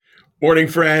Morning,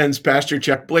 friends. Pastor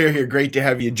Chuck Blair here. Great to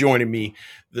have you joining me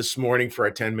this morning for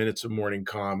our 10 minutes of morning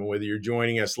calm. And whether you're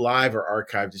joining us live or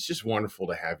archived, it's just wonderful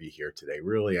to have you here today.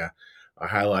 Really a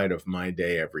highlight of my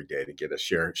day every day to get to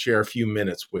share a few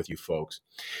minutes with you folks.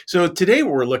 So today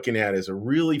what we're looking at is a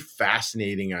really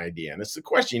fascinating idea. And it's the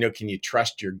question, can you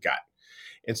trust your gut?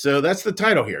 And so that's the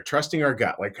title here, trusting our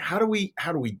gut. Like how do we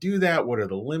do that? What are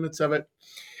the limits of it?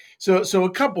 So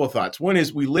a couple of thoughts. One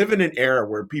is we live in an era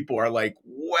where people are like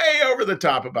way over the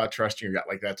top about trusting your gut.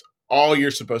 Like that's all you're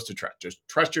supposed to trust. Just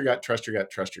trust your gut, trust your gut,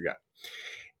 trust your gut.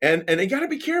 And they got to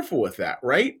be careful with that,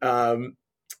 right? I'm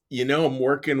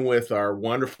working with our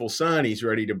wonderful son. He's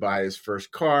ready to buy his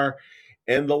first car.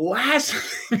 And the last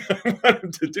thing I want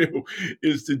him to do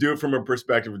is to do it from a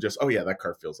perspective of just, oh yeah, that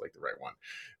car feels like the right one.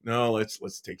 No,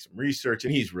 let's take some research.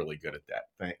 And he's really good at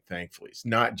that. Thankfully, it's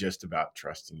not just about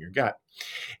trusting your gut.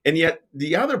 And yet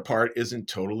the other part isn't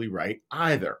totally right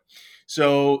either.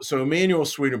 So Emanuel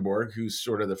Swedenborg, who's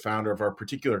sort of the founder of our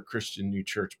particular Christian New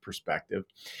Church perspective,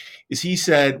 is he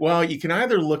said, well, you can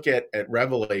either look at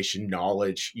revelation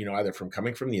knowledge, either from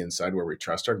coming from the inside where we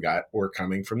trust our gut or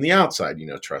coming from the outside,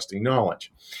 trusting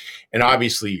knowledge. And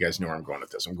obviously you guys know where I'm going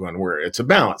with this. I'm going where it's a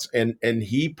balance. And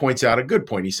he points out a good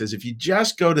point. He says, if you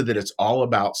just go to that, it's all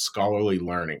about scholarly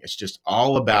learning. It's just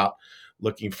all about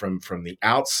looking from the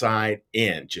outside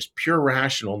in, just pure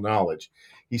rational knowledge.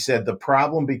 He said, the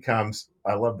problem becomes,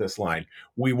 I love this line,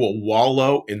 we will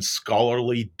wallow in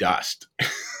scholarly dust.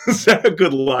 Is that a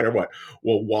good line or what?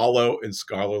 We'll wallow in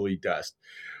scholarly dust,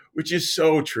 which is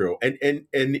so true. And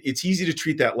it's easy to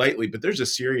treat that lightly, but there's a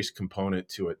serious component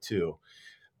to it too.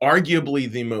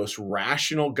 Arguably the most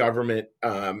rational government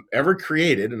ever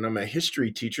created, and I'm a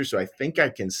history teacher, so I think I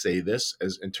can say this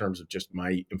as in terms of just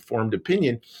my informed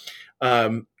opinion,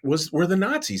 were the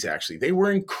Nazis. Actually, they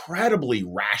were incredibly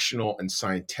rational and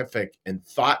scientific and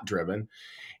thought driven,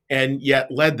 and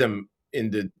yet led them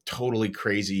into totally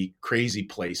crazy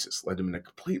places. Led them into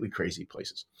completely crazy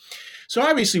places. So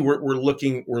obviously, we're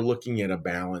looking at a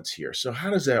balance here. So how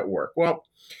does that work? Well,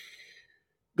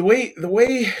 the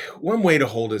way one way to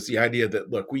hold is the idea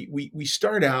that look, we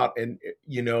start out and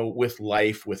with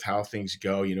life, with how things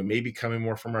go, maybe coming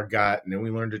more from our gut, and then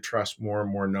we learn to trust more and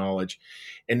more knowledge.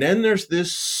 And then there's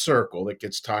this circle that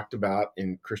gets talked about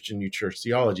in Christian New Church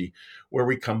theology where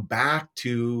we come back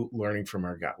to learning from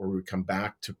our gut, where we come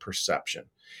back to perception.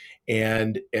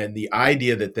 And the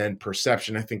idea that then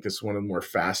perception, I think this is one of the more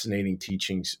fascinating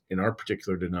teachings in our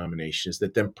particular denomination, is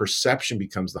that then perception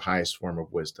becomes the highest form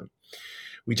of wisdom.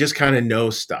 We just kind of know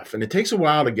stuff, and it takes a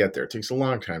while to get there. It takes a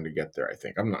long time to get there. I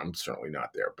think I'm certainly not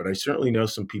there, but I certainly know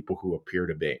some people who appear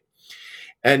to be.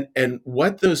 And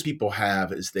what those people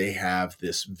have is they have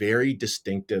this very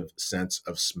distinctive sense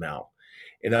of smell.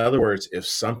 In other words, if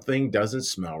something doesn't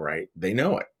smell right, they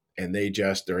know it, and they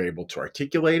just are able to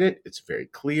articulate it. It's very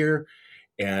clear.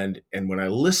 And when I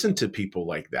listen to people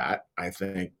like that, I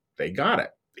think they got it.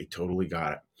 They totally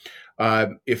got it.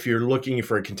 If you're looking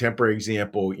for a contemporary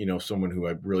example, someone who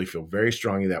I really feel very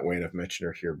strongly that way, and I've mentioned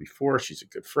her here before, she's a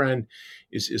good friend,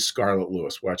 is Scarlett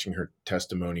Lewis. Watching her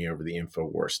testimony over the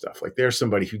InfoWars stuff, like there's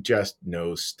somebody who just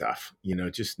knows stuff,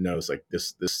 just knows like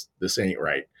this ain't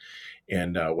right,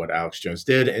 and what Alex Jones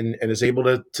did, and is able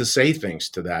to say things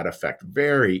to that effect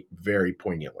very, very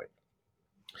poignantly.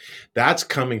 That's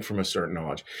coming from a certain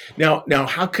knowledge. Now,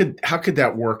 how could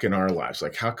that work in our lives?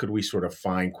 Like, how could we sort of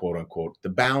find, quote unquote, the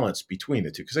balance between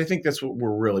the two? Because I think that's what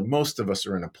most of us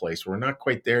are in a place where we're not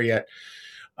quite there yet.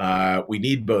 We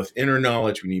need both inner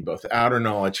knowledge. We need both outer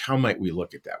knowledge. How might we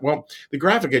look at that? Well, the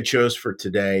graphic I chose for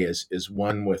today is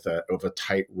one of a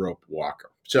tightrope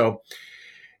walker. So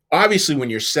obviously, when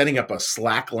you're setting up a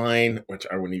slack line, which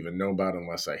I wouldn't even know about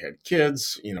unless I had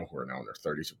kids, who are now in their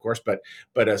 30s, of course, but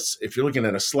if you're looking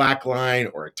at a slack line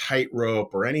or a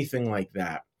tightrope or anything like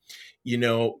that,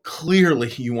 clearly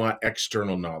you want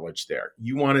external knowledge there.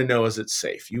 You want to know, is it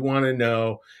safe? You want to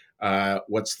know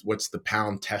what's the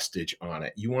pound testage on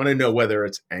it. You want to know whether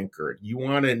it's anchored. You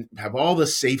want to have all the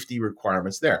safety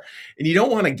requirements there. And you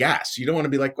don't want to guess. You don't want to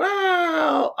be like,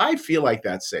 well, I feel like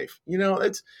that's safe.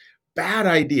 It's bad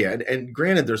idea. And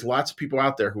granted, there's lots of people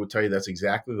out there who will tell you that's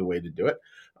exactly the way to do it.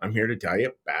 I'm here to tell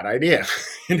you, bad idea.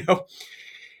 you know,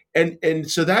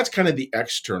 and so that's kind of the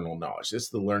external knowledge. That's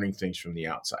the learning things from the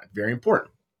outside. Very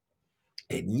important.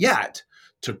 And yet,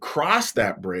 to cross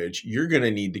that bridge, you're going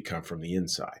to need to come from the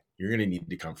inside. You're going to need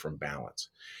to come from balance.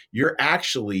 You're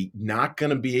actually not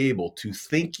going to be able to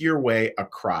think your way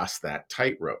across that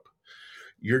tightrope.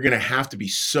 You're going to have to be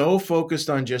so focused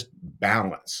on just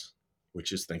balance,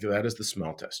 which is, think of that as the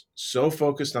smell test. So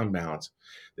focused on balance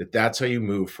that's how you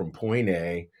move from point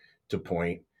A to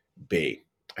point B.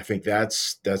 I think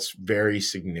that's very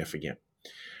significant.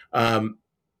 Um,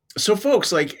 so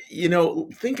folks, like,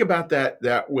 think about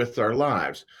that with our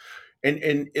lives.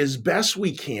 And as best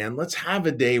we can, let's have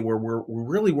a day where we're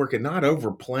really working, not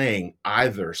overplaying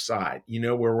either side,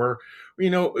 where we're,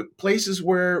 places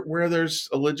where there's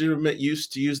a legitimate use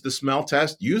to use the smell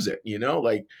test, use it,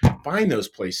 like find those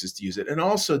places to use it. And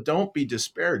also don't be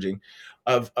disparaging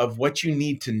of what you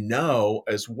need to know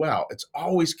as well. It's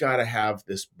always got to have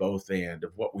this both and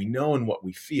of what we know and what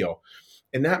we feel.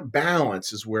 And that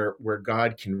balance is where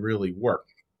God can really work.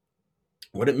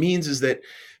 What it means is that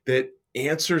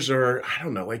answers are, I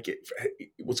don't know, like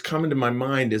what's coming to my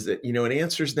mind is that, and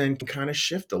answers then can kind of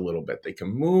shift a little bit. They can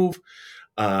move,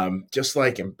 just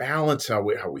like in balance, how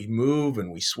we move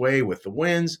and we sway with the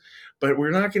winds, but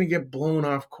we're not going to get blown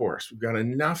off course. We've got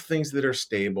enough things that are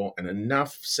stable and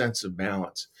enough sense of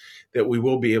balance that we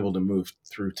will be able to move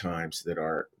through times that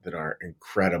are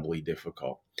incredibly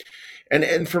difficult.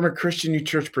 And from a Christian New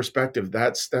Church perspective,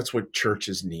 that's what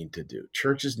churches need to do.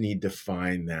 Churches need to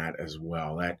find that as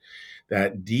well.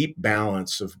 That deep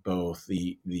balance of both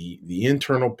the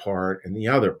internal part and the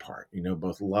other part,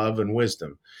 both love and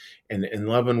wisdom. And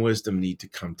love and wisdom need to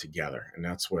come together. And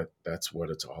that's what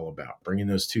it's all about. Bringing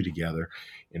those two together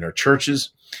in our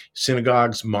churches,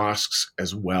 synagogues, mosques,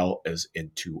 as well as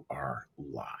into our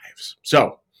lives.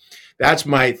 So that's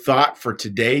my thought for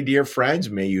today, dear friends.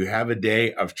 May you have a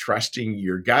day of trusting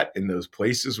your gut in those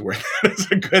places where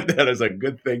that is a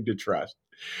good thing to trust.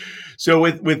 So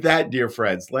with that, dear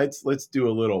friends, let's do a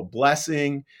little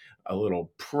blessing, a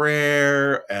little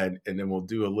prayer, and then we'll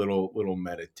do a little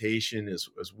meditation as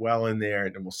well in there,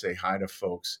 and then we'll say hi to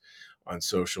folks on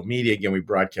social media. Again, we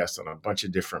broadcast on a bunch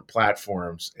of different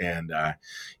platforms, and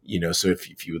so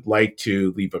if you would like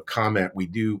to leave a comment, we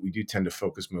do tend to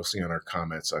focus mostly on our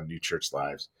comments on New Church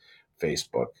Live's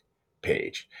Facebook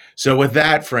page. So with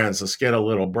that, friends, let's get a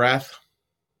little breath.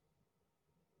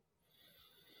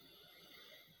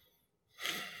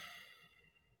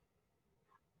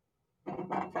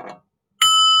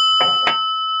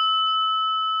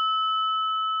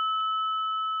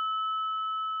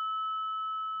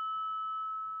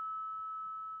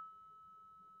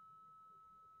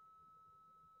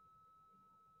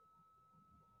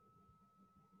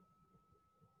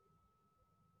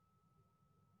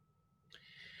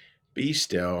 Be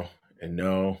still and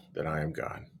know that I am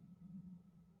God.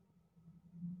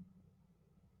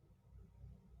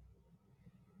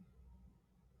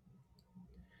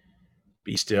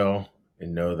 Be still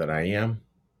and know that I am.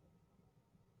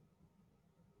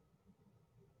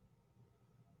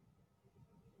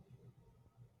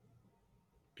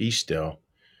 Be still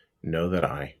and know that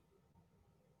I.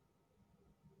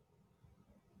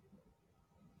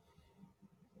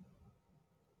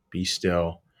 Be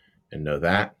still and know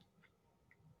that.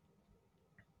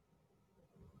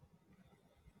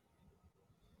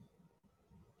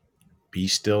 Be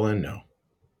still and know.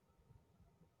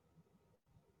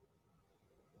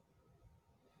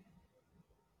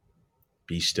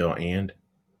 Be still and.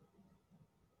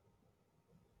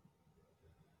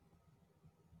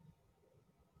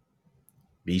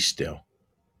 Be still.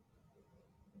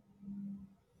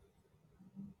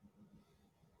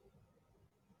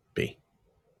 Be.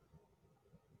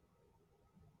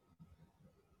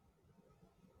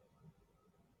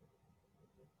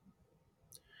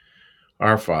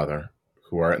 Our Father,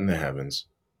 who art in the heavens,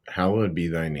 hallowed be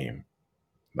thy name.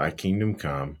 Thy kingdom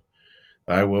come,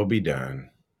 thy will be done,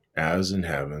 as in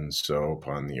heaven, so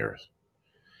upon the earth.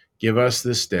 Give us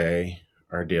this day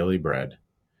our daily bread,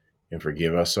 and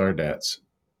forgive us our debts,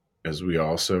 as we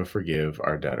also forgive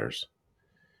our debtors.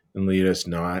 And lead us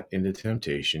not into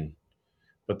temptation,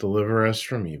 but deliver us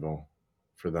from evil.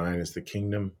 For thine is the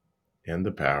kingdom, and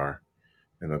the power,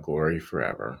 and the glory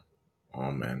forever.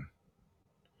 Amen.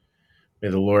 May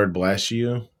the Lord bless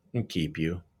you and keep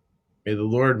you. May the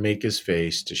Lord make his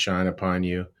face to shine upon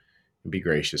you and be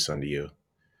gracious unto you.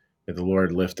 May the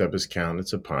Lord lift up his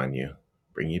countenance upon you,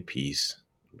 bring you peace,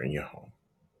 bring you home.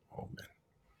 Amen.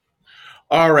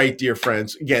 All right, dear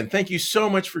friends. Again, thank you so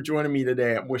much for joining me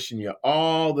today. I'm wishing you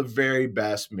all the very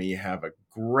best. May you have a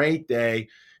great day.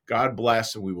 God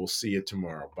bless, and we will see you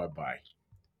tomorrow. Bye-bye.